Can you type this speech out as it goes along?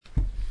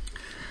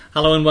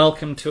Hello and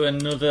welcome to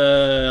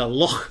another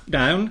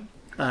lockdown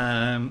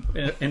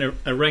in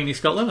a rainy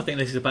Scotland. I think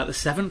this is about the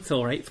 7th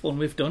or 8th one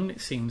we've done.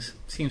 It seems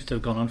to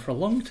have gone on for a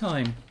long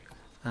time.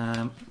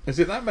 Is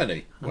it that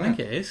many? I think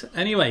it is.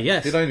 Anyway,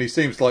 yes. It only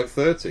seems like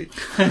 30.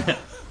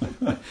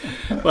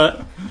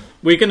 But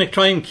we're going to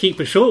try and keep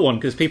a short one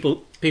because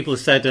people have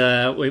said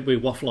we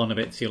waffle on a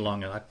bit too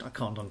long, and I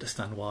can't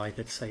understand why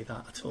they'd say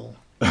that at all.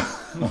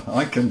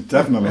 I can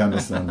definitely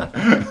understand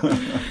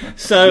that.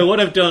 So what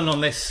I've done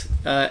on this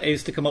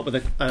is to come up with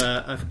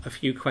a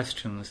few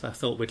questions I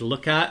thought we'd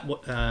look at.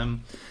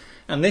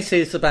 And this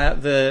is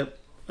about a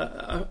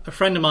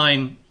friend of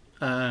mine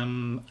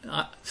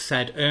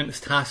said,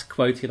 Ernst Hask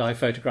quoted, "I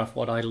photograph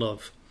what I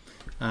love."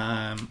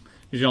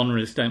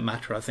 Genres don't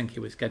matter, I think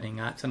he was getting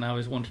at. And I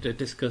wanted to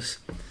discuss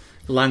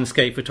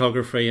landscape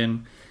photography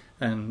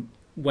and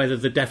whether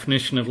the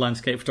definition of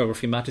landscape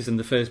photography matters in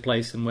the first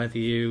place, and whether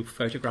you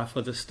photograph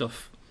other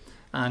stuff,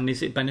 and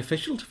is it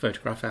beneficial to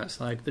photograph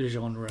outside the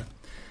genre.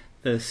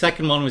 The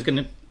second one was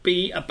going to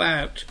be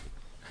about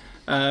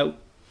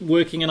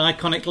working in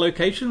iconic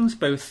locations.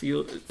 Both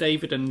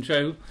David and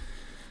Joe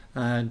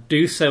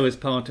do so as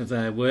part of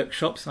their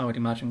workshops, I would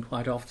imagine,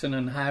 quite often.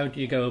 And how do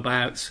you go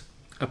about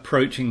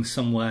approaching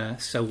somewhere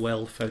so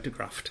well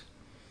photographed?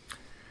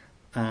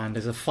 And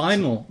as a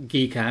final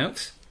geek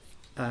out,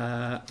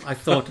 I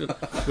thought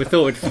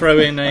we'd throw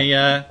in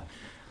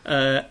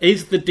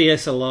is the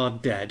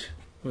DSLR dead,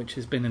 which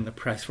has been in the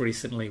press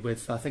recently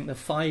with, I think the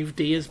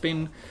 5D has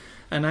been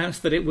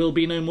announced that it will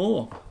be no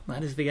more.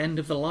 That is the end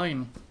of the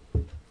line.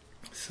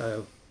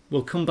 So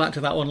we'll come back to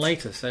that one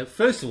later. So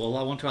first of all,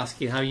 I want to ask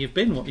you how you've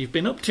been, what you've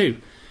been up to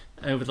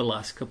over the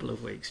last couple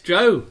of weeks.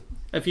 Joe,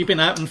 have you been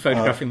out and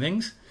photographing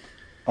things?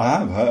 I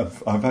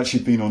have. I've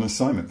actually been on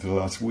assignment for the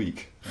last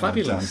week.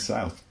 Fabulous. Down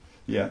south.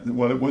 Yeah,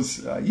 well, it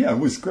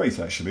was great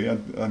actually.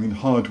 I mean,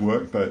 hard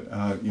work, but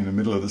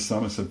middle of the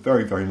summer, so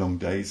very, very long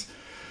days.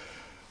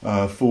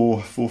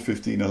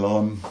 4:15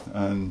 alarm,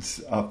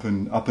 and up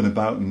and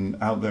about and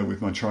out there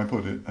with my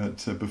tripod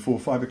at before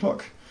 5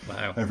 o'clock.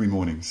 Wow. Every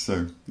morning.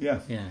 So yeah.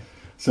 Yeah.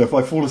 So if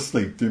I fall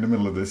asleep during the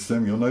middle of this,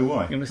 then you'll know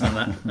why. You understand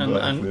that?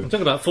 And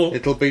talk about fall.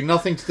 It'll be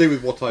nothing to do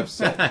with what I've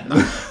said.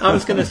 I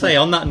was going to say,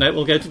 on that note,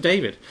 we'll go to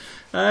David.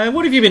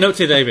 What have you been up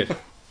to, David?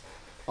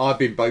 I've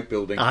been boat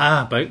building.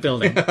 Boat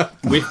building.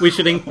 we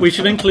should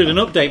include an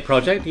update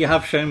project. You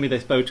have shown me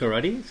this boat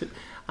already.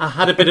 I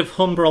had a bit of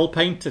Humbrol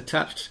paint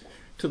attached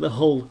to the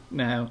hull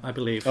now, I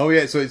believe. Oh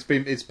yeah, so it's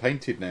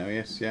painted now.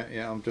 Yes,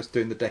 yeah. I'm just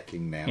doing the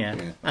decking now. Yeah.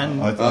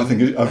 And I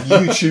think a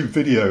YouTube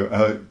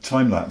video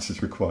time lapse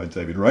is required,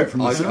 David. Right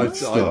from the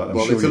start.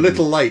 Well, it's a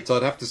little late.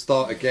 I'd have to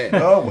start again.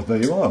 Oh, well,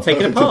 there you are.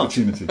 Take it apart.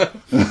 Opportunity.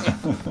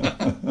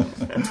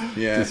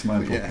 Yeah.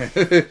 Dismantle. Yeah.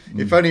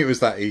 If only it was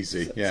that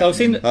easy. Yeah. So I've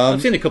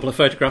seen a couple of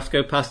photographs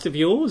go past of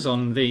yours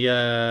on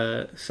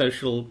the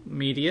social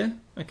media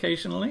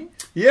occasionally.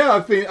 Yeah,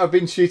 I've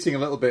been shooting a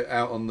little bit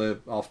out on the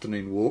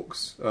afternoon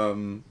walks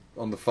on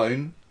the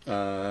phone,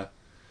 and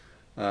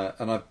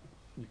I've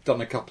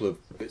done a couple of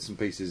bits and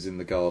pieces in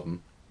the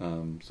garden,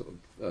 sort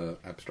of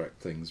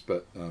abstract things,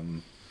 but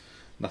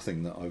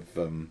nothing that I've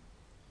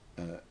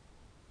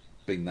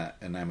been that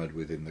enamoured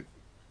with in the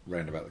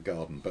round about the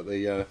garden. But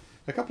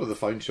a couple of the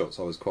phone shots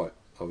I was quite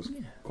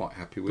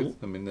happy with. Cool.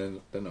 I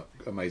mean, they're not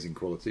amazing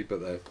quality, but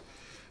they're.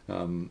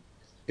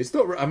 It's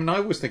not. I mean, I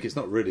always think it's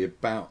not really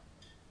about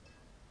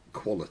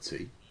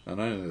quality,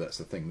 and I know that's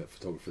the thing that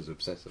photographers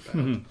obsess about.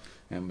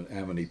 Mm-hmm.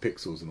 How many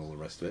pixels and all the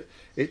rest of it.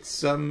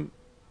 It's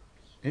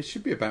it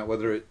should be about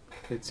whether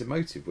it's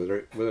emotive,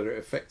 whether it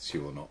affects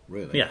you or not.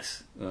 Really.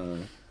 Yes.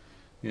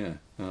 Yeah.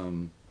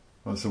 Well,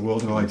 it's a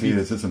world of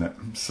ideas, isn't it?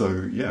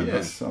 So yeah,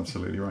 that's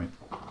absolutely right.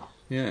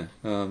 Yeah.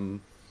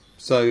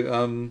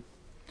 So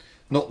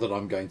not that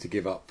I'm going to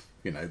give up,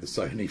 the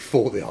Sony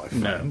for the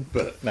iPhone.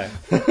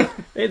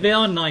 No. They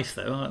are nice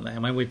though, aren't they? I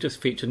mean, we've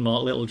just featured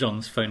Mark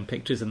Littlejohn's phone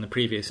pictures in the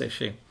previous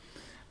issue.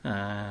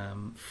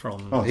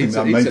 He's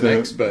an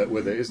expert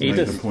with it, isn't he? He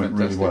does the point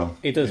really well.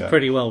 He does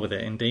pretty well with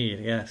it, indeed.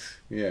 Yes.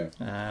 Yeah.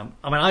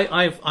 I mean,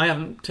 I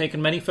haven't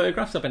taken many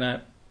photographs. I've been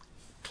out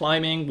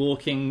climbing,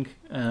 walking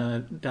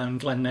down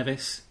Glen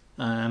Nevis,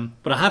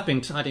 but I have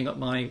been tidying up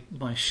my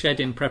shed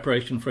in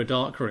preparation for a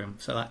darkroom,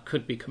 so that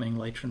could be coming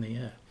later in the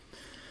year.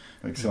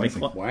 Exciting!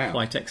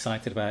 Quite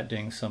excited about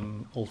doing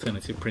some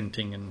alternative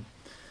printing and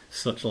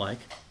such like,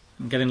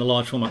 and getting the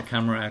large format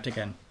camera out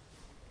again.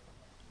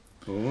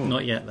 Ooh.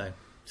 Not yet though.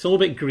 It's all a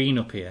bit green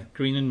up here,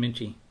 green and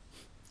midgy.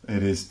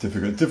 It is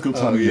difficult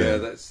time of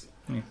year.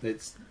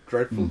 It's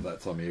dreadful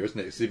that time of year, isn't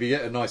it? So if you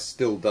get a nice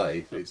still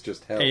day, it's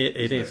just hell.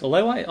 It is.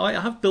 Although I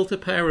have built a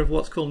pair of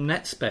what's called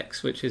net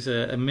specs, which is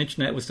a midge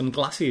net with some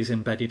glasses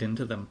embedded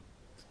into them.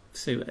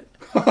 So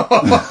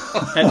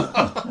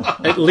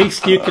at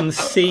least you can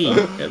see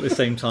at the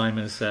same time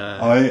as.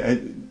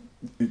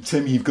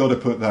 Tim, you've got to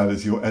put that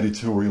as your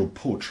editorial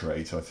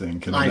portrait, I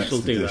think. In the next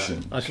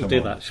edition. I shall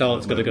do that.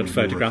 Charlotte's got a good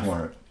photograph.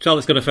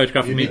 Charlotte's got a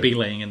photograph of me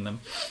belaying in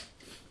them.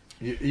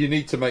 You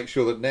need to make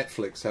sure that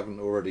Netflix haven't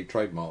already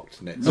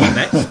trademarked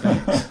Netscape.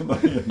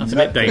 Netscape. That's a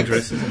bit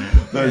dangerous, isn't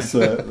it?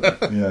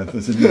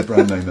 There's a new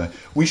brand name there.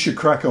 We should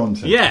crack on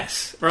to.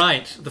 Yes,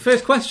 right. The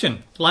first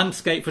question: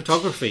 landscape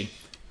photography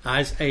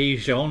as a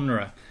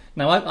genre.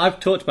 Now, I've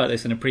talked about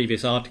this in a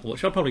previous article,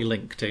 which I'll probably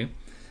link to.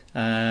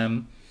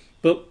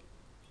 But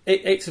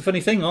it's a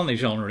funny thing on these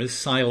genres,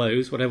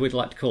 silos, whatever we'd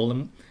like to call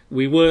them.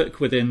 We work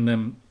within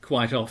them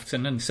quite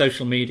often, and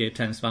social media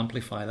tends to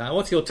amplify that.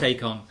 What's your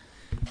take on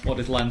what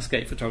does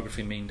landscape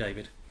photography mean,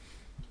 David?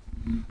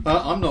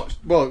 I'm not.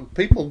 Well,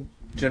 people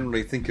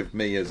generally think of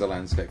me as a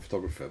landscape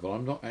photographer, but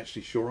I'm not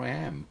actually sure I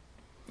am.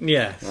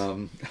 Yes.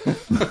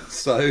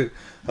 So,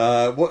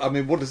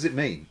 what does it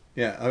mean?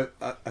 Yeah,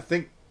 I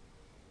think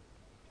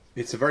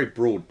it's a very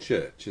broad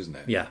church, isn't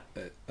it? Yeah.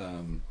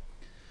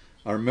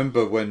 I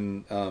remember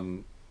when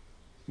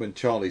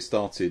Charlie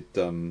started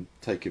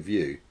Take a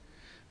View,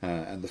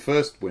 and the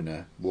first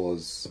winner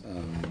was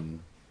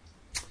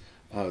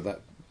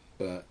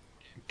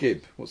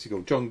Gibb. What's he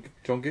called? John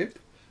Gibb.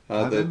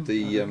 John Gibbs.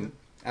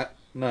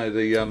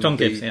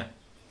 Yeah.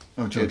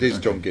 Oh, John, it is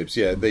John Gibbs.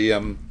 Yeah,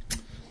 the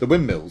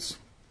windmills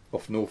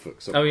off Norfolk.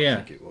 Oh yeah, I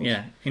think it was.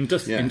 yeah.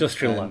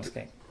 Industrial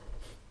landscape.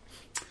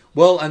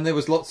 Well, and there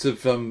was lots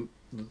of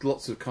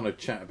kind of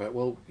chat about.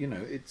 Well,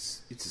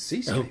 it's a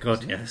seascape. Oh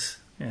God, yes.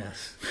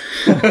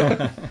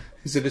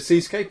 Is it a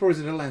seascape or is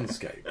it a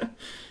landscape?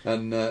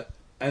 And I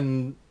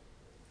don't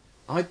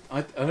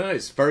know.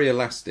 It's very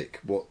elastic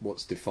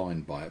what's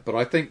defined by it, but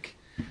I think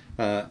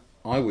I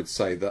would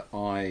say that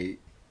I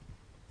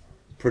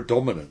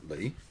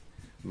predominantly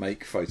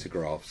make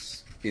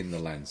photographs in the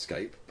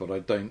landscape, but I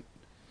don't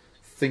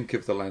think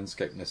of the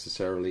landscape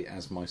necessarily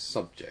as my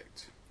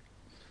subject.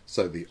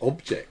 So the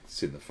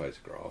objects in the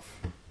photograph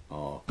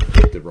are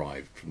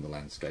derived from the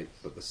landscape,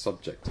 but the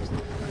subject is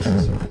not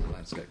necessarily the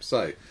landscape.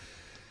 So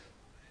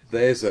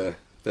there's a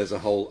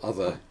whole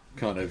other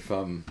kind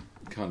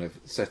of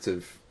set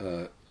of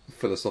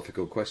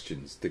philosophical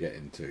questions to get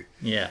into.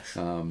 Yes.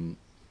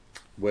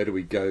 Where do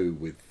we go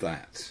with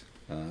that?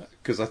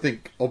 Because I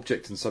think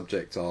object and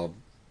subject are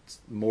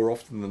more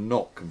often than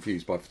not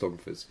confused by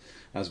photographers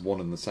as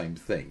one and the same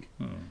thing.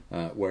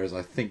 Whereas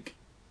I think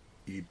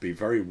you'd be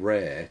very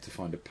rare to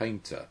find a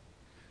painter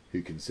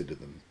who consider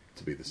them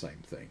to be the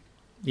same thing.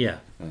 Yeah.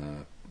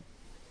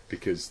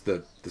 Because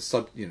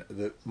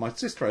my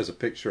sister has a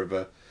picture of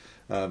a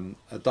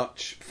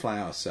Dutch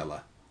flower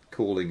seller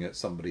calling at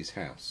somebody's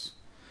house,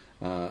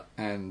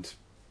 and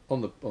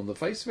on the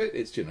face of it,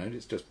 it's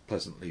just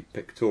pleasantly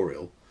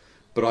pictorial.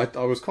 But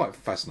I was quite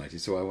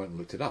fascinated, so I went and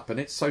looked it up, and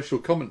it's social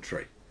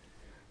commentary.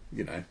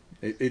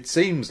 It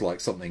seems like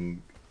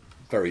something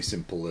very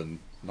simple and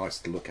nice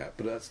to look at,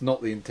 but that's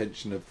not the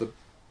intention of the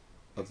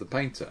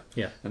painter.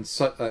 Yeah. And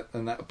so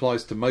and that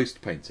applies to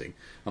most painting,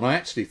 and I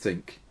actually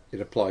think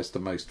it applies to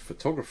most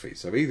photography.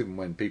 So even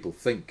when people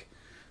think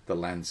the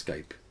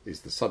landscape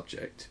is the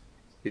subject,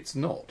 it's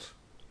not.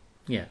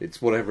 Yeah.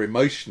 It's whatever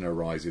emotion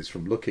arises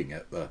from looking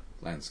at the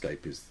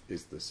landscape is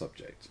the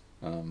subject.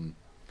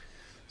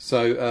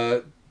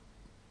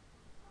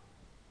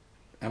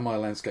 Am I a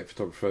landscape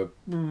photographer?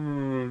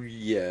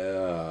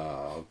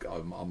 Yeah,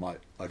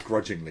 I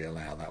grudgingly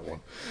allow that one.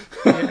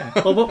 Yeah.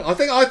 Well,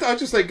 I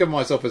just think of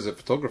myself as a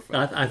photographer.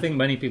 I think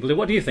many people do.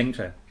 What do you think,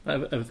 Joe?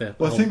 Of the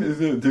well, I think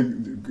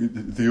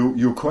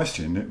your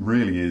question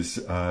really is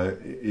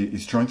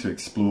trying to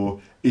explore: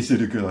 is it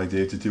a good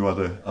idea to do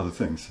other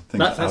things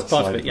that's outside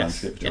part of it, of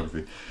yes. landscape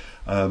photography?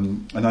 Yeah.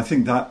 And I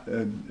think that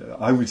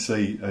I would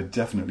say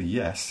definitely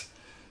yes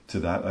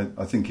to that.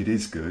 I think it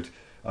is good.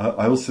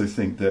 I also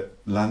think that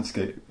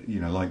landscape,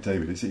 like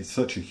David, it's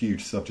such a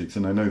huge subject,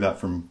 and I know that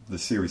from the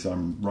series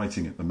I'm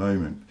writing at the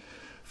moment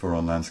for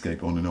On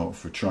Landscape, On and Off,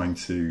 for trying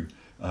to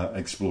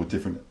explore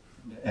different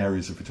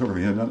areas of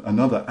photography. And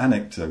another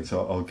anecdote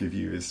I'll give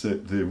you is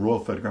that the Royal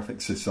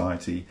Photographic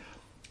Society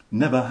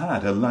never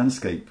had a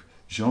landscape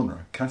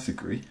genre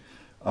category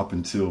up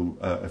until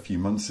a few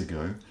months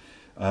ago.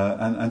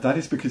 And that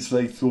is because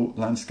they thought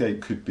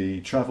landscape could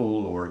be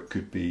travel, or it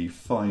could be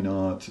fine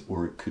art,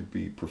 or it could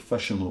be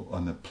professional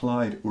and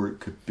applied, or it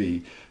could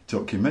be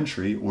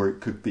documentary, or it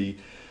could be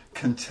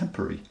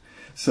contemporary.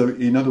 So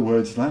in other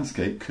words,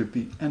 landscape could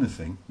be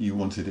anything you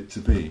wanted it to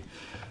be.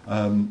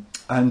 And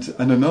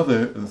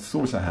another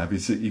thought I have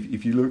is that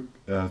if you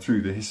look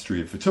through the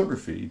history of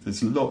photography,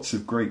 there's lots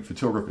of great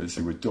photographers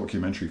who were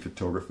documentary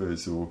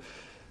photographers, or,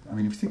 if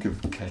you think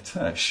of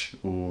Kertész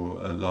or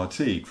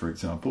Lartigue, for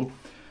example,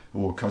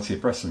 or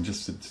Cartier-Bresson,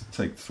 just to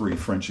take three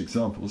French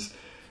examples,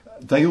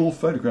 they all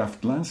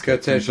photographed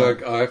landscape.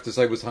 Kertész, I have to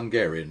say, was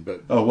Hungarian,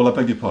 but... Oh, well, I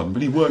beg your pardon,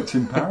 but he worked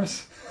in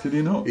Paris, did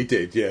he not? He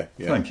did, yeah.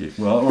 Thank you.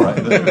 Well, all right.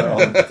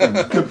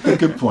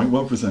 Good point,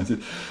 well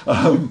presented.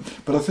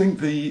 But I think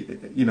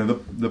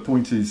the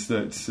point is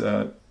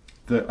that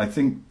I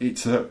think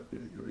it's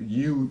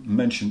you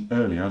mentioned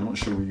earlier, I'm not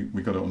sure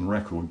we got it on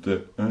record,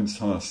 that Ernst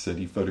Haas said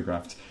he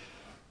photographed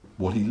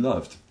what he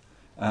loved.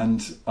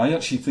 And I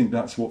actually think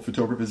that's what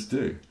photographers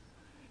do.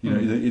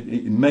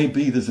 It may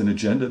be there's an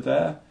agenda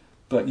there,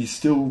 but you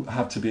still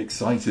have to be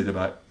excited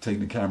about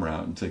taking the camera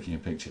out and taking a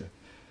picture.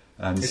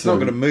 And it's so, not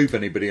going to move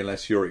anybody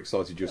unless you're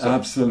excited yourself.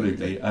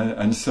 Absolutely,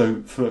 and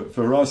so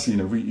for us,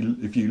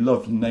 if you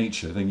love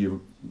nature, then you're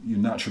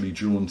naturally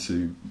drawn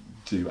to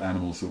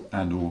animals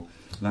or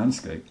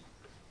landscape,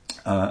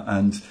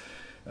 and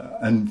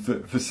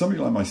for somebody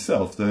like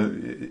myself,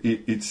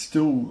 it's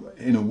still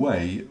in a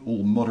way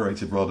all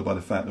moderated rather by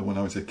the fact that when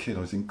I was a kid I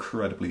was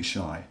incredibly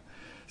shy.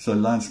 So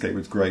landscape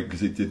was great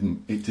because it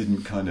didn't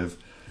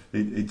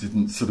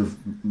sort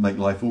of make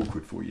life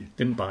awkward for you.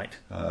 Didn't bite.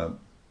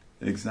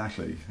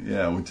 Exactly.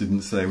 Yeah, or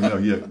didn't say, no,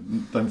 yeah,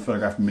 don't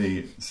photograph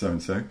me, so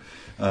and so.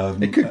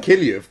 It could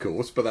kill you, of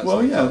course, but that's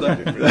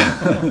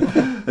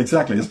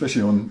exactly.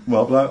 Especially on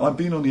but I've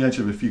been on the edge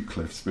of a few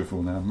cliffs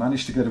before now.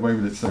 Managed to get away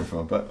with it so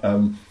far, but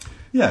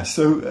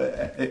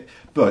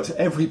but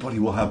everybody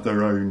will have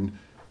their own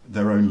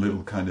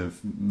little kind of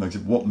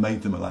motive. What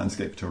made them a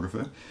landscape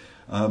photographer?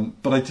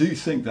 But I do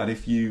think that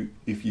if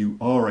you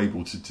are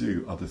able to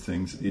do other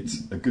things,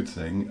 it's a good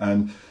thing.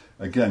 And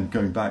again,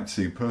 going back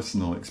to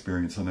personal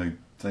experience, I know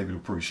David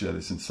will probably share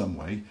this in some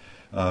way.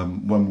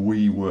 When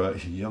we were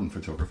young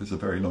photographers a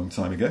very long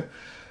time ago,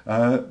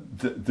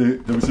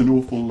 there was an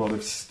awful lot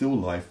of still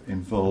life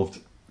involved.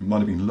 It might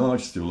have been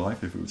large still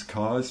life if it was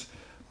cars,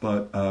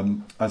 but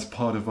as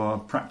part of our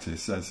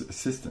practice as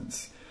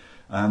assistants.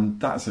 And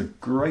that's a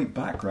great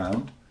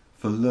background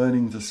for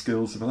learning the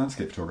skills of a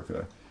landscape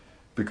photographer,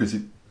 because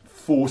it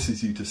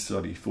forces you to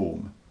study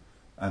form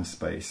and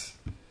space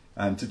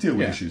and to deal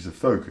with issues of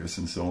focus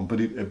and so on. But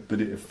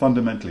it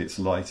fundamentally, it's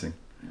lighting.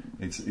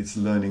 It's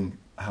learning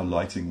how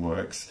lighting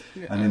works.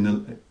 Yeah,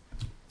 and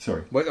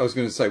sorry. Well, I was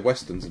going to say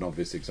Weston's an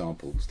obvious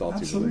example,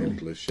 starting Absolutely. with the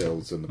Nautilus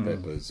shells and the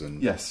peppers,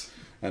 and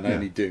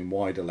only doing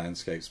wider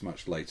landscapes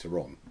much later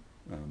on.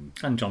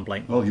 And John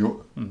Blakemore.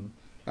 Well,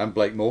 and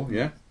Blakemore,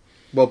 yeah.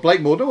 Well,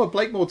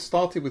 Blakemore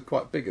started with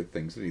quite bigger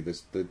things, didn't he?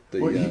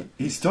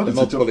 He started the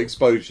multiple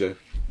exposure.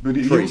 But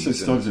he also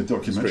started as a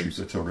documentary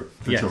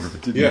photographer,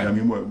 didn't he? I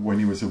mean, when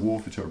he was a war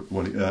photographer,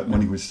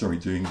 when he was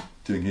doing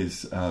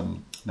his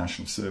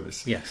national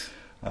service. Yes.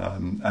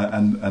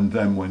 And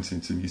then went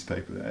into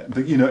newspaper.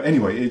 But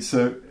anyway, it's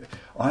I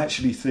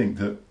actually think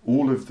that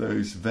all of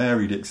those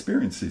varied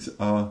experiences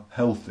are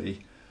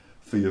healthy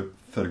for your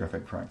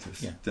photographic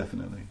practice. Yeah.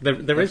 Definitely.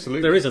 There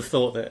is a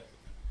thought that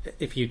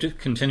if you do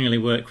continually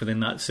work within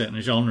that certain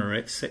genre,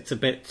 it's a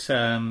bit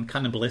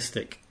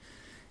cannibalistic.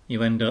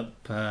 You end up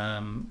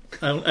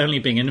only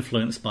being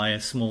influenced by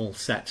a small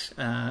set,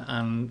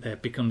 and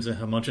it becomes a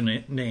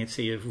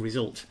homogeneity of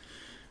result.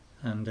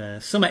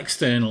 And some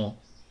external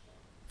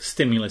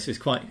stimulus is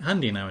quite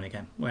handy now and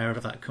again, wherever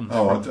that comes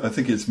from. I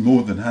think it's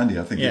more than handy.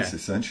 I think it's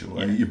essential.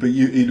 Yeah. But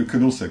it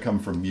can also come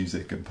from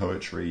music and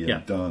poetry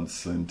and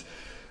dance and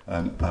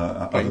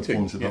other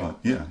forms of art.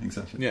 Yeah,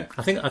 exactly. Yeah,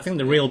 I think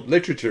the real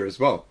literature as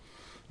well.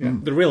 Yeah.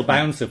 The real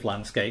bounds of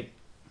landscape.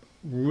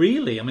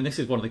 Really, I mean, this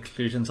is one of the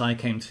conclusions I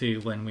came to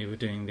when we were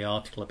doing the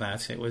article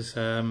about it, was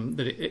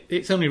that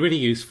it's only really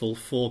useful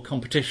for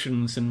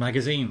competitions and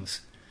magazines.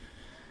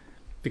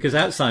 Because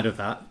outside of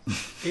that,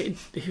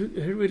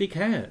 who really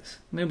cares?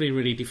 Nobody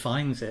really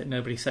defines it.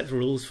 Nobody sets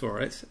rules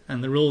for it.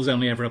 And the rules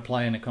only ever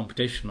apply in a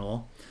competition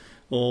or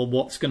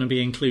what's going to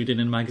be included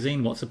in a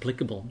magazine, what's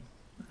applicable.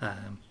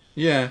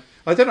 Yeah.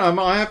 I don't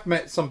know. I have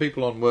met some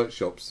people on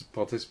workshops,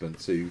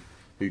 participants, who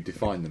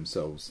define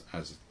themselves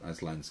as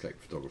landscape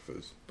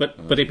photographers. But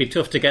it'd be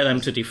tough to get them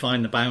to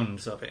define the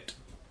bounds of it.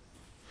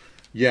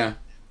 Yeah,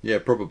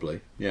 probably.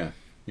 Yeah.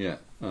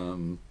 I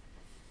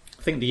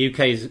think the UK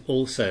is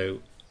also...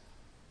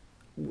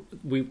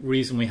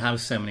 reason we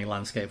have so many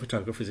landscape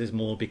photographers is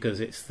more because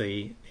it's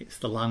the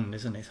land,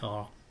 isn't it?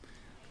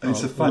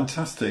 It's a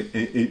fantastic.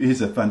 It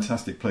is a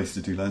fantastic place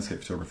to do landscape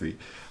photography,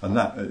 and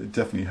that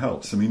definitely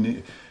helps. I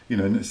mean,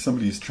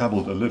 somebody who's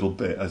travelled a little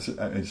bit, as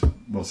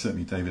well,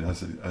 certainly David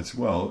has as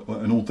well.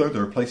 And although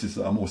there are places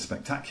that are more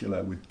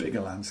spectacular with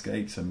bigger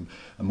landscapes and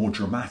more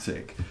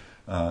dramatic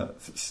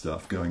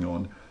stuff going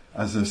on,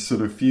 as a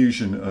sort of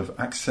fusion of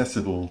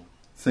accessible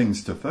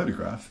things to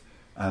photograph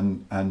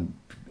and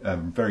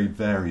very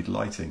varied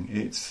lighting,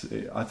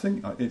 I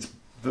think it's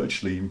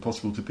virtually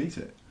impossible to beat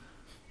it.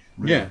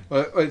 Really. Yeah,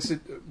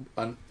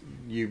 and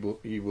you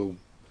will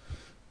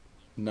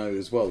know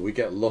as well. We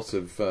get a lot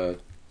of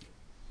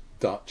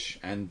Dutch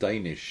and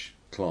Danish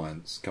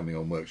clients coming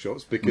on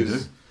workshops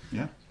because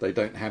they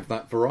don't have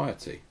that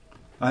variety,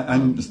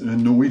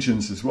 and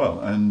Norwegians as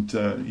well, and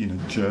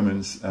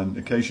Germans and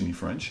occasionally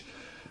French.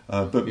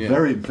 But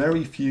very,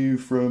 very few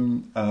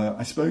from.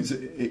 I suppose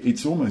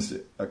it's almost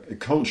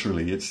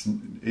culturally,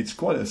 it's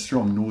quite a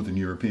strong Northern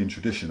European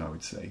tradition. I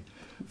would say,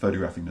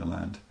 photographing the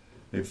land.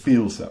 It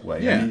feels that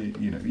way. Yeah. And,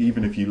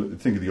 even if you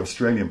think of the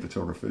Australian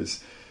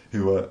photographers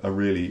who are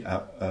really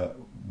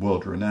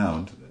world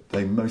renowned,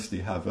 they mostly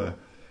have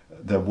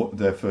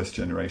their first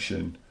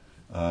generation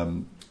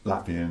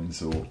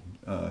Latvians or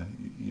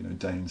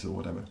Danes or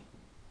whatever.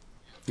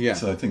 Yeah.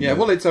 So I think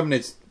well,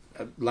 it's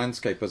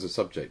landscape as a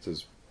subject,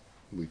 as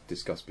we've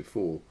discussed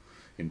before,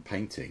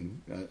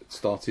 painting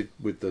started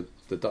with the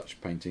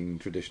Dutch painting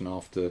tradition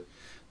after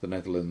the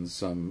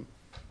Netherlands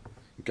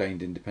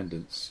gained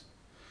independence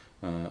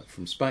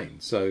from Spain.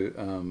 So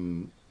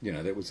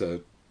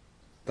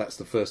that's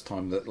the first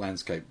time that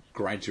landscape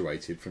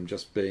graduated from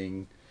just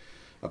being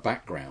a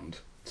background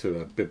to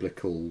a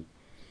biblical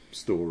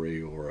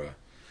story or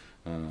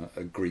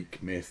a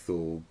Greek myth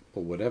or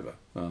whatever.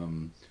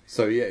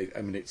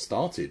 It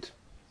started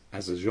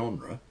as a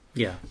genre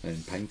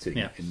in painting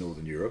in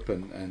Northern Europe,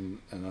 and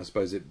I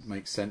suppose it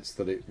makes sense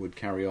that it would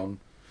carry on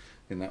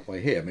in that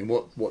way here. I mean,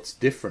 what's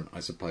different,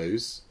 I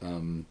suppose,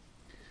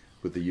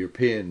 with the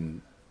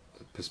European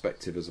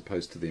perspective as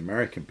opposed to the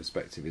American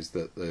perspective is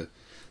that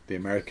the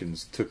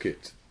Americans took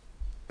it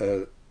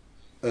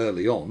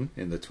early on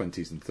in the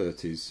 20s and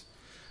 30s,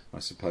 I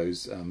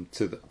suppose,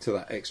 to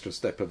that extra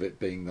step of it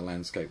being the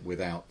landscape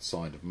without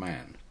side of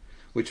man,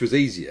 which was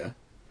easier.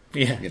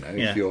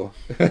 If you're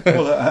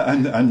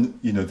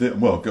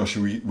gosh,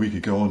 we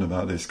could go on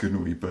about this,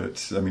 couldn't we?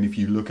 But I mean, if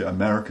you look at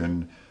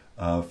American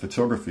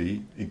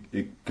photography,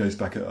 it goes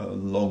back a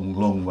long,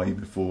 long way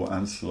before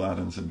Ansel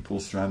Adams and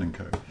Paul Strand and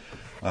Co.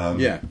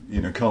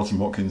 Carlton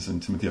Watkins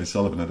and Timothy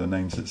O'Sullivan are the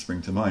names that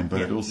spring to mind,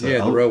 but it also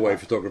the railway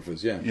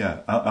photographers.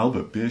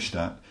 Albert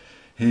Bierstadt,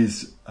 he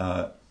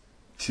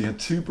had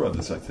two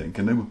brothers, I think,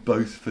 and they were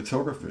both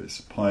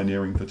photographers,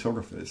 pioneering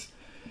photographers.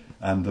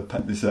 And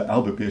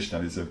Albert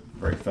Bierstadt is a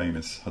very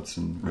famous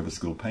Hudson River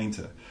School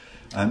painter,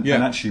 and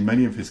actually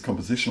many of his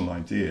compositional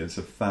ideas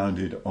are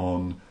founded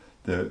on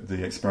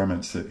the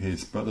experiments that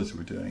his brothers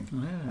were doing,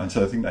 and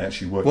so I think they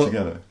actually worked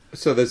together.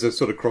 So there's a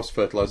sort of cross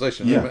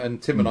fertilization. And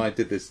Tim and I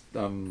did this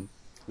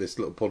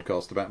little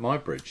podcast about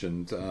Muybridge,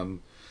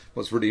 and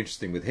what's really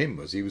interesting with him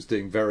was he was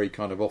doing very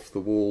kind of off the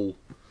wall,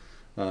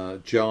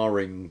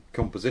 jarring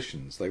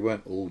compositions. They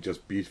weren't all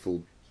just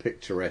beautiful,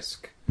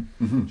 picturesque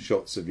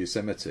shots of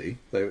Yosemite.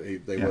 They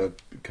were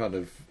kind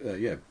of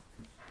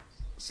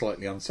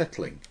slightly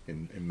unsettling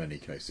in many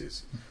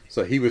cases.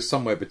 So he was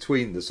somewhere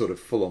between the sort of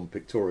full-on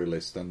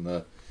pictorialist and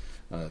the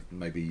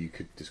maybe you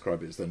could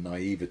describe it as the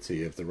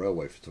naivety of the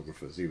railway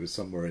photographers. He was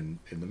somewhere in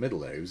the middle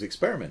there. He was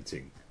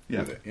experimenting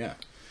with it. Yeah,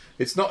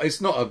 it's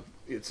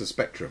a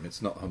spectrum.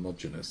 It's not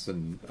homogeneous,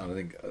 and I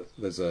think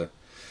there's a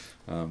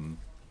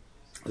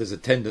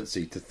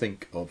tendency to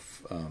think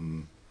of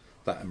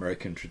that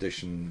American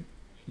tradition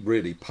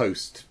really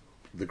post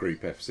the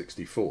Group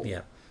F-64.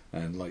 Yeah.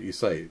 And like you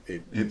say,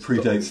 it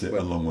predates it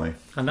a long way.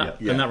 And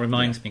that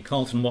reminds me,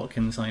 Carlton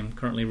Watkins, I'm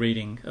currently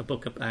reading a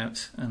book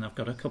about, and I've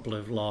got a couple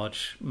of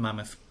large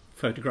mammoth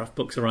photograph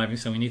books arriving,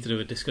 so we need to do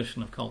a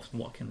discussion of Carlton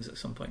Watkins at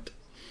some point.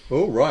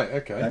 Oh, right,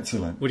 okay.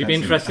 Excellent. Would you be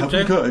interested,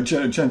 Joe?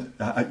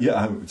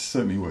 I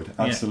certainly would,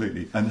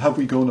 absolutely. And have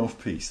we gone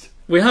off-piste?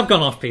 We have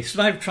gone off-piste.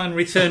 Should I try and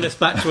return us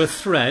back to a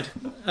thread?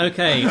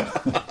 Okay.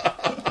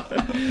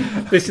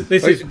 This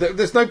is.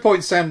 There's no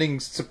point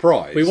sounding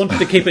surprised. We wanted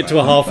to keep it to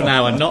a half an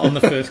hour, not on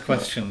the first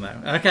question, though.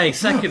 Okay,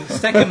 second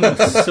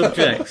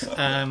subject.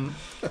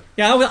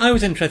 I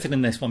was interested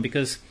in this one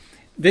because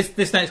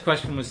this next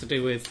question was to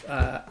do with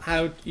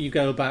how you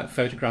go about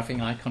photographing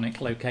iconic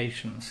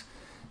locations.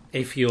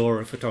 If you're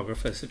a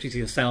photographer such as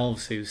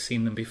yourselves, who's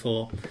seen them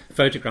before,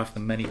 photographed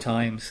them many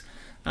times,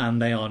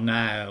 and they are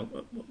now,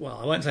 well,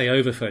 I won't say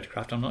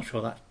over-photographed. I'm not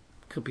sure that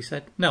could be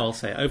said. No, I'll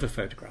say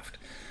over-photographed.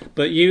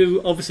 But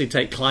you obviously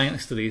take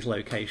clients to these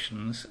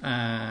locations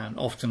and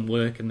often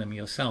work in them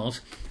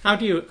yourselves. How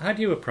do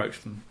you approach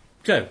them,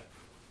 Joe?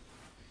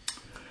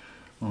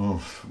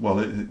 Oh, well,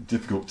 it's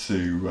difficult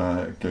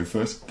to go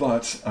first,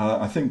 but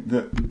I think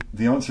that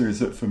the answer is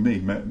that for me,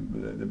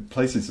 the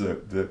places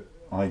that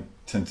I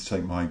tend to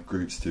take my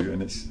groups to,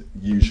 and it's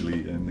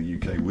usually in the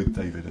UK with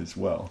David as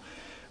well,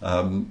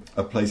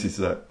 are places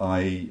that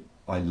I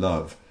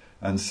love.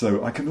 And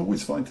so I can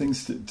always find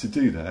things to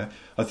do there.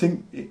 I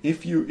think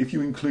if you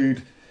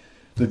include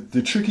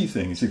the tricky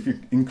thing is if you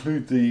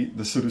include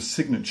the sort of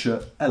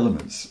signature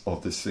elements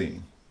of the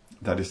scene,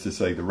 that is to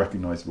say the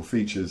recognisable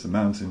features, the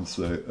mountains,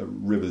 the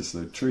rivers,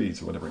 the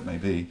trees, or whatever it may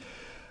be,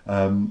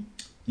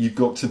 you've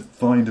got to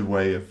find a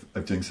way of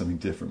doing something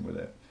different with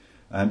it.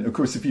 And of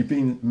course, if you've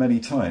been many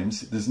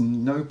times, there's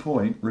no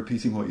point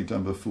repeating what you've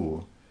done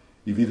before.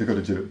 You've either got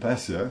to do it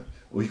better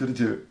or you've got to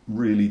do it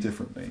really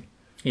differently.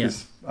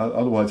 Yes.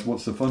 Otherwise,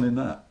 what's the fun in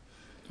that?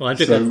 Well,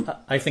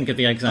 I think of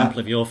the example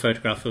of your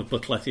photograph of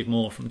Buccleuch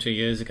Moor from 2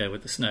 years ago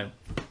with the snow.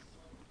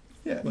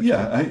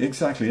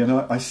 Exactly. And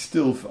I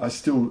still, I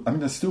mean,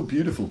 they're still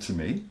beautiful to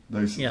me,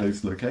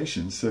 those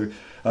locations. So,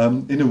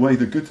 in a way,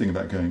 the good thing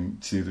about going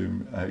to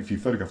them, if you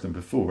photograph them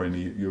before and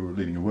you're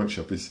leading a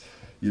workshop, is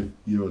you're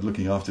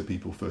looking after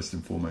people first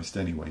and foremost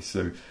anyway.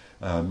 So,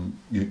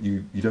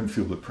 you don't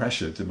feel the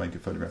pressure to make a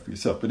photograph for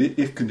yourself. But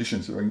if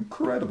conditions are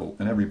incredible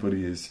and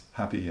everybody is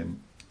happy and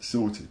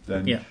sorted,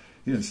 then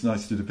it's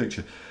nice to do the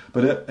picture.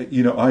 But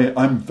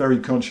I'm very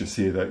conscious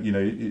here that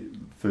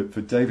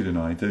for David and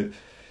I, that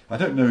I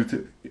don't know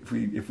if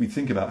we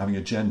think about having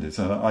agendas,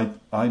 and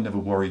I never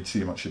worry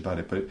too much about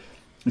it. But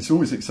it's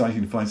always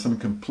exciting to find something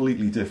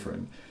completely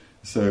different.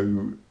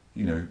 So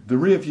the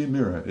rear view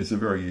mirror is a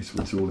very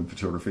useful tool in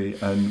photography,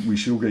 and we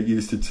should all get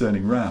used to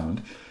turning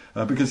round.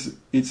 Because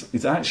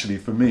it's actually,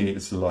 for me,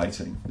 it's the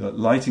lighting. The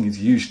lighting is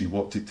usually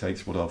what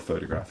dictates what I'll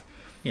photograph.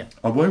 Yeah.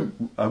 I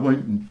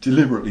won't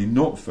deliberately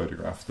not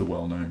photograph the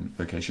well-known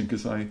location,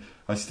 because I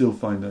still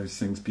find those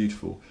things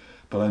beautiful.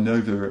 But I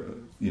know there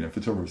are,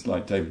 photographers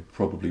like David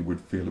probably would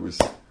feel it was.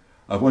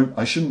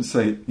 I shouldn't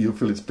say you'll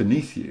feel it's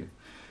beneath you,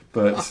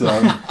 but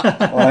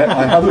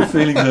I have a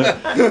feeling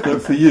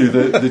that for you,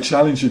 the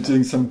challenge of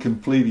doing something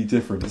completely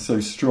different is so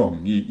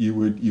strong. You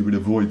would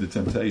avoid the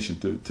temptation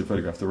to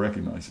photograph the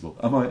recognisable.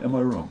 Am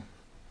I wrong?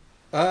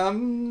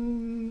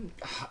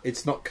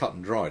 It's not cut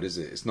and dried, is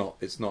it?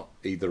 It's not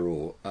either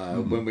or.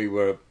 When we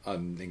were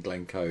in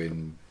Glencoe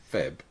in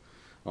Feb,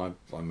 I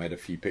made a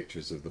few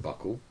pictures of the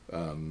buckle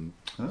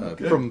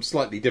from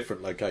slightly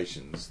different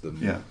locations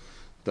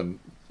than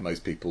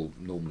most people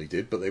normally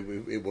did, but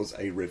it was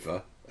a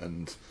river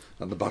and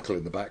the buckle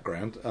in the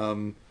background.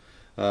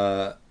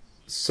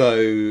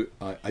 So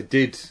I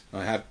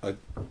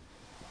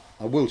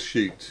will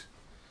shoot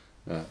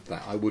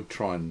that. I would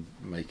try and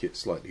make it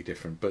slightly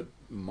different, but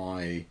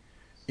my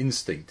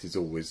instinct is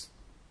always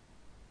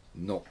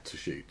not to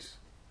shoot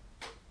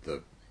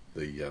the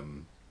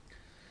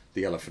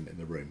elephant in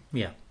the room.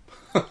 Yeah.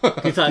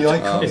 Is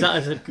that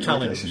as a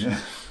challenge? Yeah.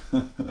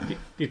 Do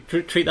you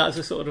treat that as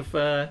a sort of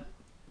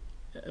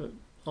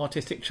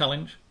artistic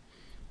challenge,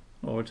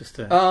 or just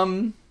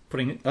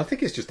putting it? I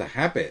think it's just a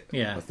habit.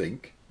 Yeah. I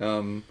think.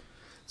 It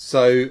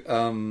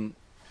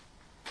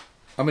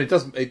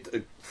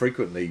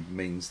frequently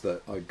means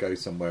that I go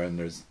somewhere and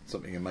there's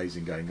something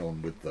amazing going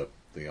on with the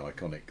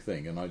iconic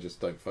thing, and I just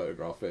don't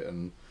photograph it,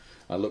 and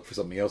I look for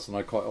something else, and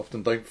I quite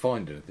often don't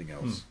find anything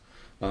else.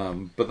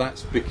 But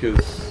that's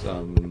because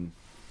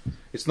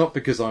it's not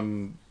because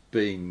I'm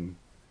being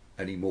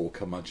any more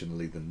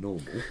curmudgeonly than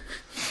normal.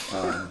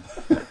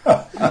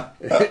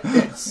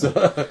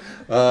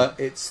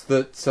 It's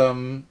that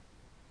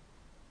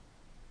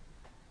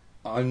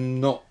I'm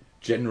not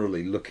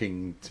generally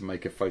looking to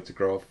make a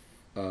photograph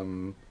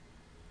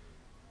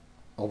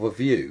of a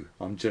view.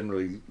 I'm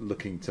generally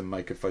looking to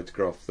make a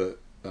photograph that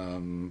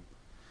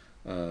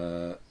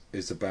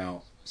is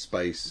about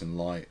space and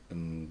light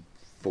and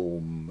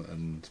form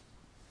and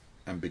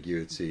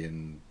ambiguity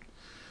and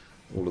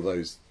all of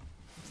those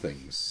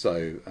things.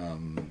 So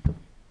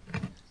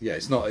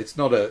it's not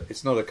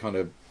a kind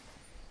of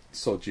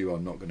sod you,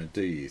 I'm not going to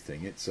do you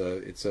thing. It's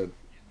a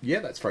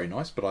that's very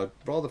nice, but I'd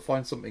rather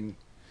find something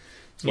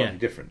slightly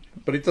different.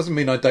 But it doesn't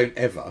mean I don't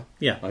ever.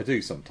 Yeah, I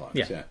do sometimes.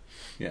 Yeah.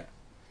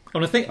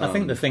 And I think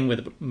the thing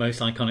with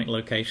most iconic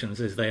locations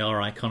is they are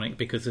iconic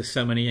because there's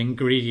so many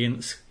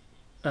ingredients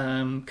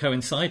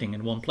coinciding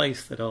in one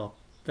place that are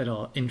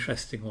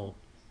interesting or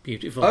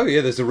beautiful. Oh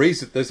yeah, there's a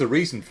reason. There's a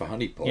reason for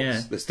honeypots.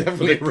 Yeah. There's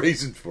definitely a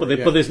reason for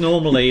it. But there's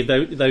normally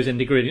those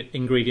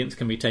ingredients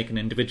can be taken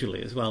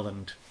individually as well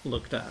and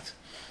looked at.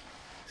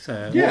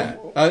 So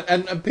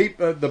and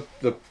people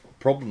the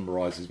problem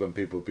arises when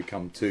people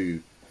become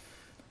too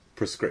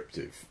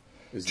prescriptive,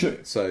 isn't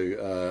it?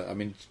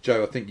 So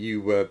Joe, I think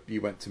you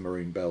went to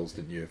Maroon Bells,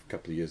 didn't you, a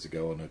couple of years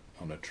ago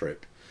on a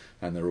trip,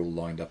 and they're all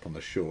lined up on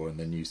the shore, and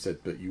then you said,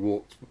 but you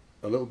walked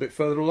a little bit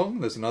further along,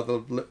 there's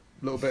another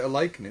little bit of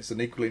lake, and it's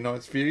an equally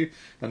nice view,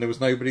 and there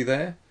was nobody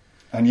there.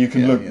 And you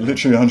can look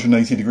literally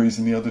 180 degrees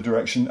in the other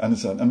direction, and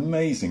it's an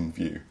amazing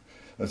view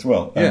as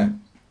well.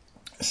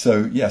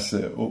 So yes,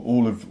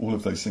 all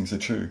of those things are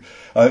true.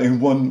 In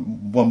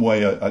one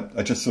way,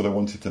 I just sort of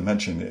wanted to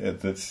mention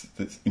that's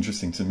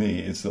interesting to me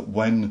is that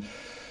when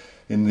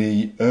in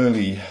the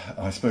early,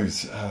 I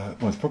suppose,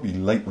 it's probably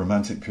late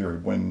Romantic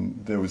period,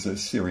 when there was a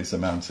serious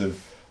amount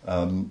of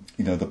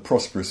the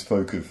prosperous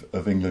folk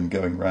of England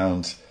going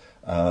round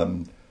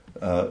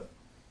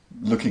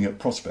looking at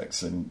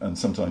prospects and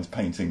sometimes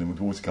painting them with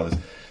watercolours.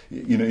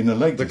 In the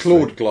Lake District,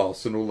 Claude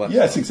glass and all that.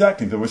 Yes,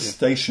 exactly. There were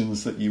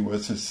stations that you were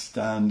to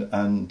stand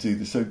and do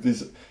this. So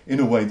there's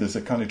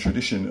a kind of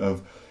tradition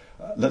of,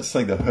 let's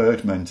say, the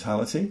herd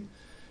mentality,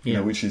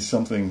 which is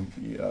something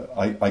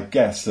I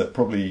guess that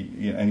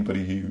probably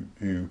anybody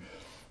who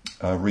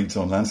reads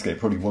on landscape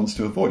probably wants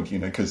to avoid,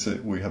 because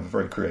we have a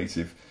very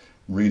creative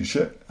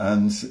readership,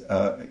 and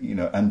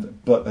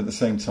but at the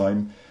same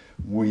time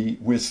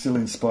we're still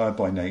inspired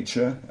by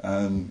nature,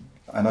 and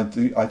I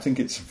think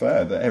it's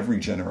fair that every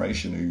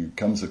generation who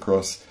comes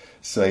across,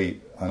 say,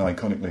 an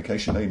iconic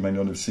location, they may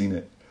not have seen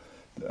it,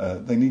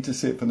 they need to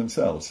see it for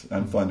themselves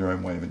and find their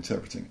own way of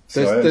interpreting it.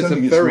 So I don't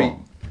think it's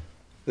wrong.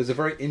 There's a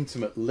very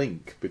intimate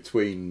link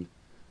between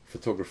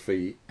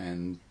photography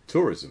and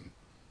tourism.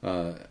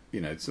 I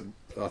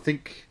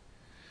think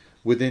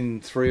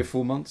within 3 or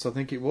 4 months, I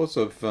think it was,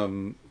 of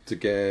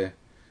Daguerre,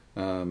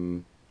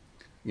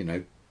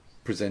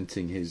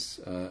 presenting his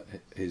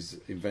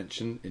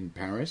invention in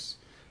Paris,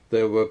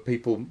 there were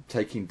people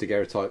taking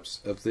daguerreotypes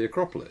of the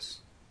Acropolis.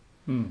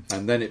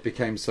 And then it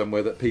became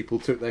somewhere that people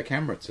took their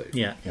camera to.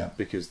 Yeah.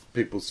 Because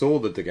people saw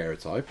the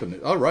daguerreotype and,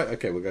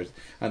 we'll go.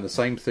 And the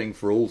same thing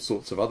for all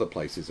sorts of other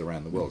places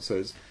around the world.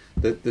 So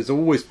there's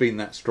always been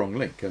that strong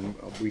link, and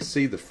we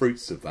see the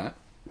fruits of that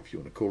if you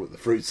want to call it the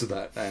fruits of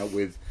that now,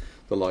 with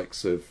the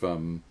likes of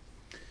the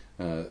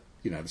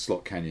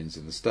slot canyons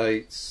in the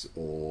States,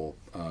 or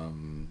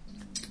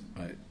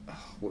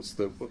what's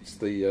the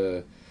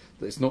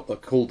it's not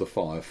called the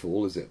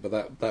Firefall, is it?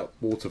 But that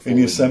waterfall in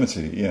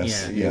Yosemite,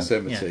 yes,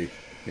 Yosemite,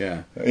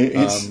 yeah.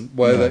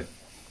 Where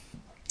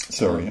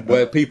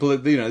people,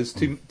 there's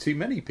too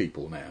many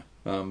people now,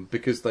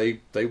 because they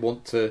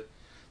want to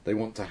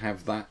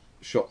have that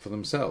shot for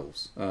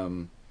themselves.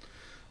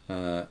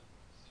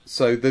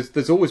 So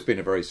there's always been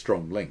a very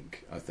strong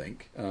link, I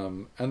think,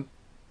 and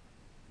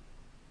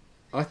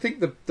I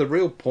think the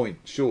real point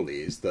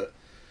surely is that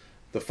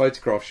the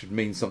photograph should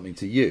mean something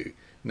to you.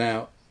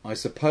 Now, I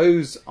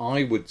suppose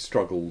I would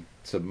struggle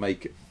to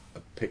make a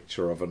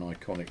picture of an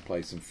iconic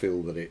place and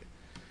feel that it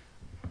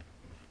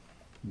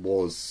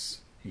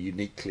was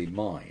uniquely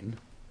mine.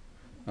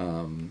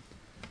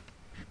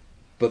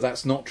 But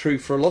that's not true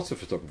for a lot of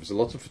photographers. A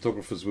lot of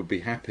photographers would be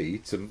happy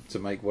to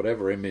make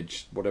whatever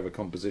image, whatever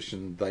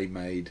composition they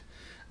made,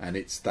 and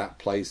it's that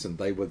place, and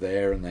they were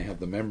there, and they have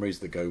the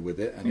memories that go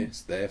with it, and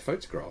it's their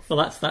photograph. Well,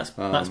 that's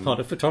part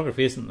of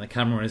photography, isn't it? The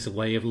camera is a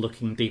way of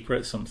looking deeper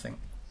at something.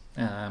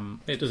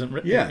 It doesn't.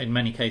 In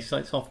many cases,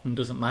 it often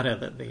doesn't matter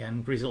that the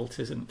end result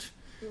isn't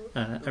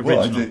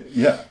original.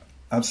 Well,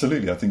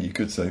 absolutely. I think you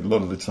could say a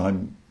lot of the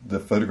time the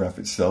photograph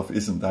itself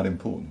isn't that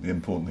important. The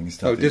important thing is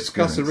to have the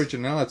discuss experience.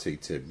 originality,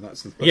 Tim.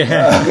 That's the thing.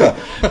 Yeah.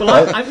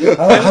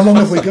 Well, how long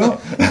have we got?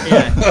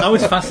 I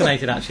was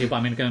fascinated actually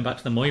by. Going back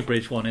to the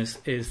Muybridge one is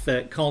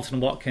that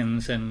Carlton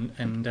Watkins and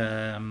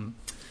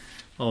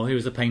who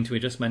was the painter we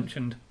just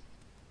mentioned?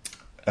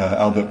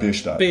 Albert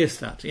Bierstadt.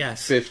 Bierstadt,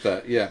 yes.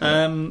 Bierstadt,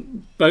 yeah.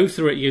 Both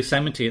are at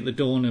Yosemite at the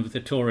dawn of the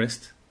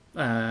tourist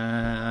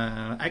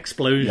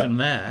explosion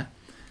there.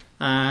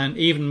 And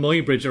even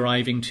Muybridge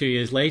arriving 2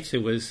 years later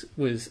was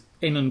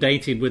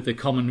inundated with the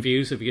common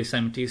views of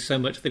Yosemite so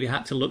much that he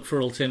had to look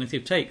for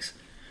alternative takes.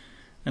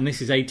 And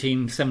this is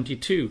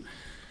 1872.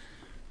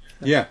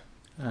 Yeah.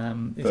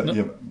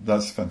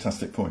 That's a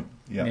fantastic point.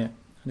 Yeah.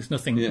 There's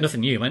nothing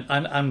new.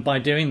 And by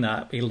doing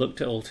that, he looked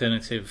at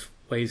alternative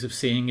ways of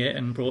seeing it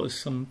and brought us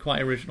some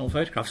quite original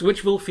photographs,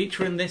 which will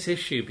feature in this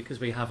issue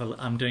because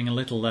I'm doing a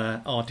little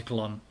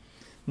article on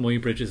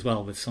Muybridge as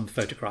well with some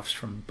photographs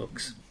from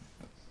books.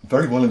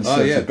 Very well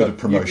inserted, bit of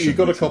promotion. You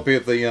got a copy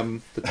of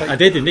the tape. I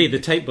did indeed. The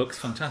tape book's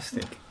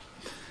fantastic.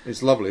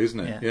 It's lovely, isn't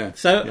it? Yeah.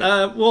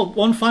 So,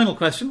 one final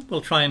question.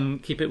 We'll try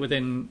and keep it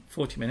within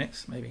 40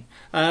 minutes, maybe.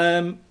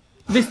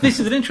 This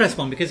is an interesting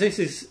one because this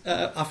is.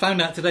 I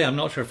found out today. I'm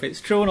not sure if it's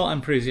true or not.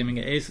 I'm presuming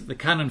it is. The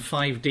Canon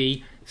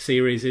 5D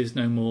series is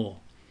no more.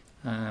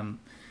 I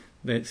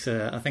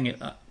think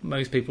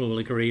most people will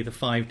agree the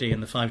 5D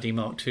and the 5D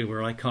Mark II were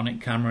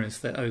iconic cameras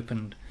that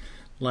opened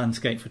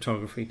landscape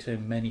photography to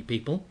many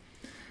people.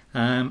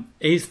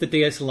 Is the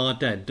DSLR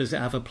dead? Does it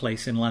have a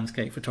place in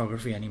landscape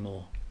photography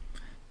anymore?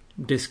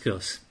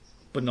 Discuss,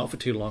 but not for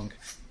too long.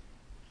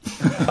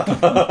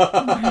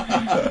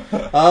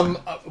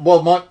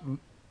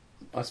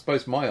 I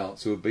suppose my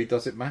answer would be: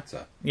 does it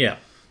matter? Yeah.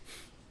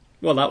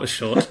 Well, that was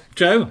short.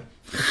 Joe.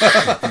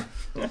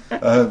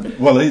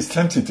 Well, it's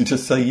tempting to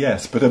just say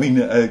yes, but I mean,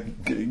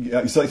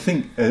 so I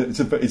think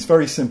it's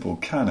very simple.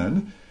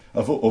 Canon,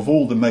 of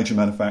all the major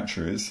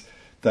manufacturers,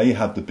 they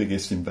had the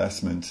biggest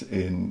investment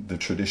in the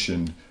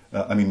tradition.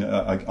 I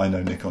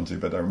know Nikon do,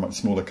 but they're a much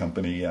smaller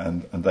company,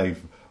 and they're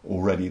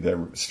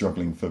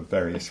struggling for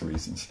various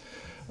reasons.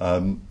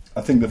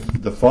 I think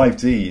the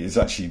 5D is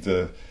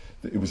actually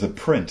it was a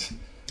print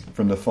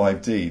from the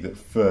 5D that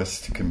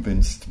first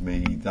convinced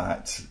me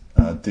that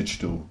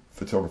digital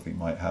photography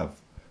might have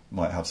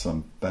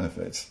some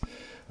benefits,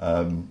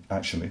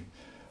 actually.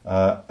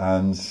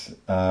 And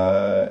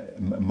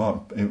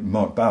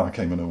Mark Bauer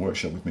came on a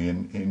workshop with me,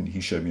 and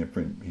he showed me a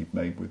print he'd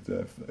made with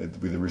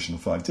the original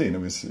 5D, and it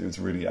was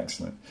really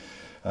excellent.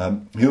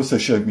 He also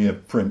showed me a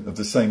print of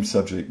the same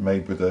subject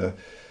made with a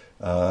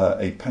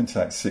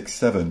Pentax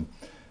 6.7,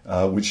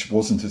 which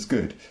wasn't as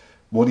good.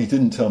 What he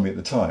didn't tell me at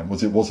the time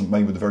was it wasn't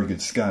made with a very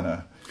good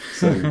scanner.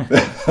 So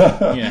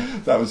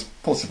that was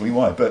possibly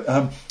why. But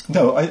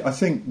no, I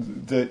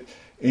think that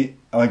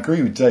I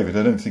agree with David.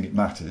 I don't think it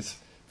matters.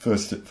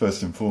 First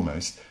and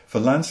foremost, for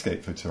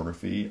landscape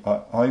photography,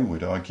 I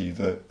would argue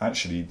that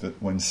actually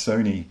that when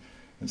Sony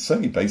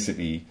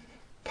basically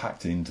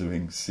packed in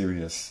doing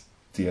serious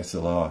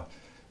DSLR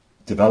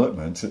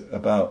development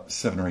about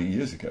 7 or 8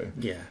 years ago,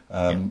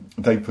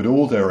 they put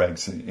all their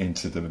eggs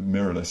into the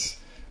mirrorless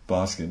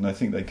basket, and I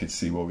think they could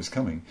see what was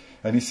coming.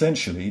 And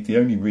essentially, the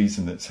only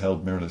reason that's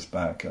held mirrorless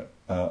back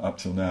up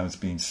till now has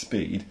been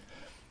speed.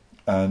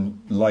 And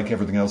like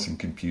everything else in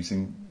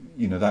computing,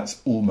 that's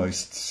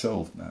almost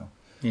solved now.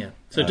 Yeah.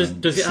 So does a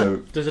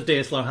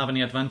DSLR have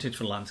any advantage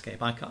for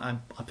landscape? I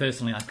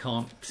personally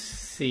can't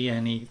see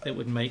any that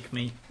would make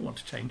me want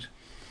to change.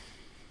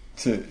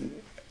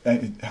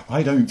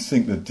 I don't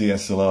think the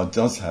DSLR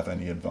does have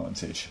any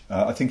advantage.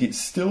 I think it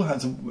still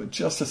has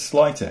just a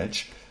slight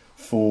edge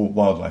for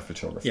wildlife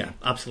photography. Yeah,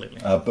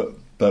 absolutely.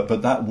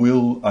 But that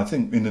will, I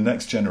think, in the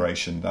next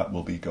generation, that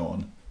will be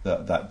gone.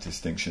 That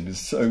distinction. There's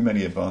so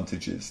many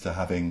advantages to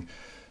having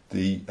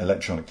the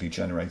electronically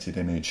generated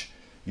image,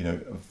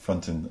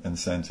 front and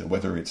center,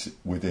 whether it's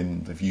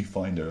within the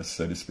viewfinder,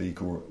 so to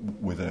speak, or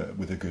with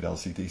a good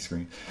LCD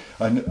screen.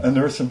 And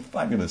there are some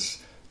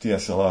fabulous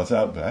DSLRs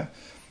out there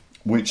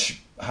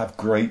which have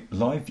great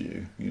live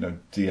view.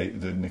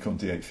 The Nikon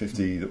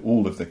D850,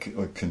 all of the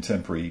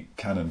contemporary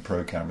Canon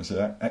Pro cameras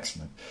are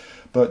excellent.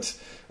 But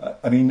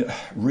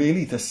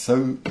really,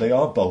 they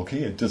are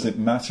bulky. It doesn't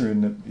matter,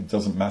 it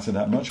doesn't matter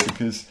that much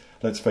because,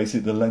 let's face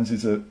it, the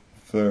lenses are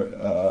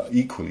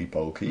equally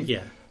bulky.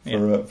 Yeah.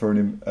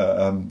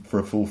 For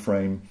a full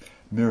frame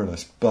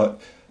mirrorless. But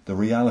the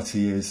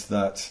reality is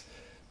that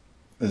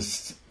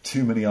there's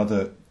too many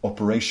other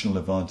operational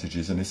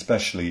advantages, and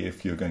especially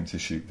if you're going to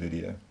shoot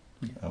video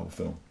or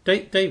film.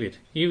 David,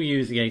 you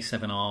use the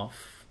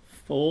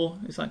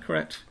A7R4, is that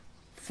correct?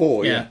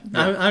 4, yeah.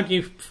 How do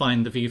you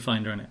find the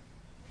viewfinder in it?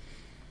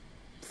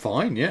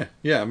 Fine, yeah.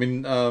 I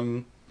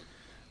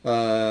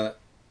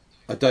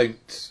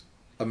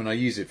I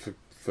use it for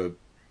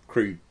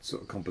crude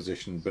sort of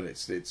composition, but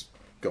it's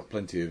got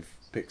plenty of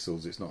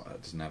pixels. It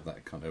doesn't have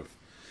that kind of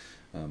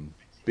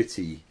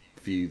bitty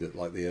view that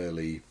like the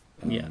early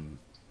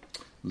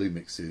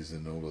Lumixes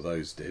and all of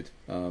those did.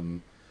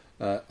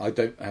 I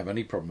don't have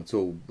any problem at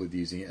all with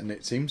using it, and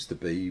it seems to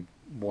be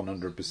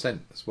 100%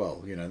 as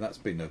well. That's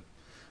been a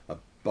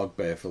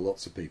bugbear for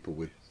lots of people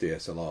with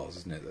DSLRs,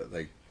 isn't it? That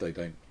they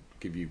don't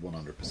give you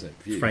 100%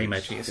 view. Frame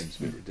edges. Seems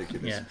a bit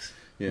ridiculous. Yes.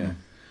 Yeah.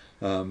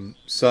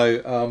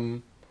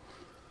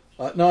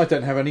 No, I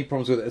don't have any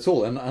problems with it at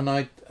all, and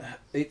I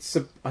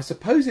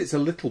suppose it's a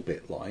little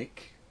bit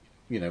like,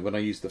 when I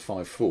use the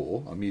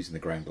 5.4, I'm using the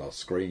ground glass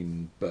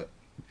screen, but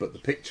the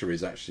picture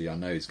is actually, I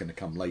know, is going to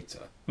come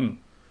later.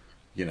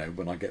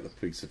 When I get the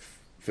piece of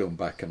film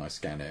back and I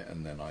scan it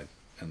and then I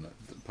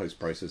post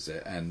process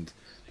it, and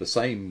the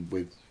same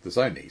with the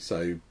Sony.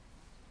 So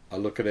I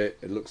look at it,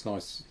 it looks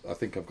nice. I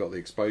think I've got the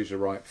exposure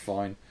right,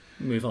 fine.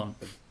 Move on.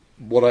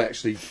 What I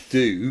actually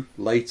do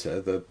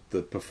later,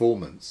 the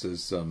performance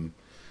as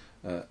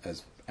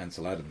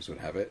Ansel Adams would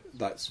have it,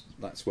 that's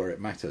where it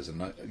matters,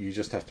 and you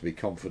just have to be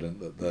confident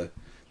that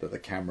the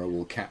camera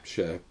will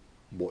capture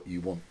what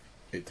you want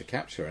it to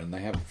capture, and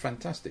they have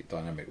fantastic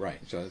dynamic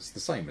range. It's the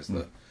same as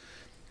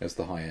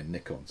the high-end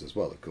Nikons as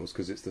well, of course,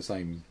 because it's the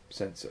same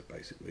sensor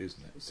basically,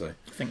 isn't it? So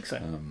I think so.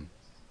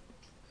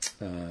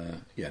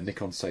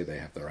 Nikon say they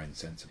have their own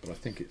sensor, but I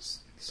think it's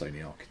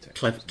Sony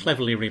architecture. I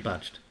Cleverly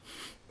rebadged.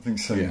 think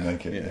Sony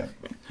make it.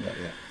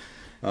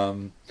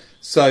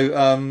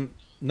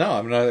 No,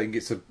 I think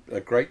it's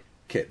a great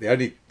kit. The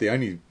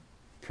only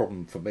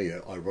problem for me,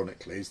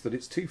 ironically, is that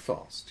it's too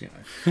fast. So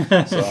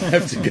I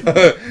have to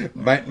go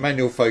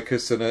manual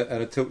focus and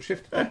a tilt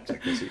shift adapter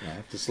because I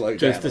have to slow down.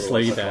 Just to slow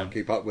you down. I can't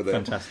keep up with it.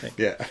 Fantastic.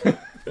 Yeah.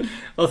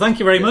 Well, thank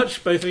you very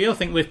much, both of you. I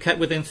think we've kept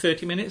within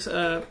 30 minutes.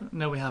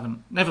 No, we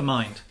haven't. Never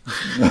mind.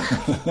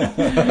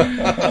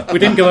 We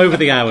didn't go over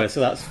the hour, so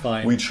that's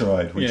fine. We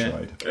tried.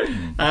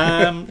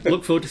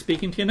 Look forward to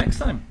speaking to you next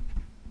time.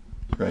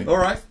 Great. All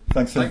right.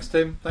 Thanks,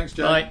 Tim. Thanks,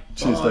 Joe. Bye.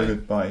 Cheers,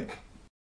 David. Bye.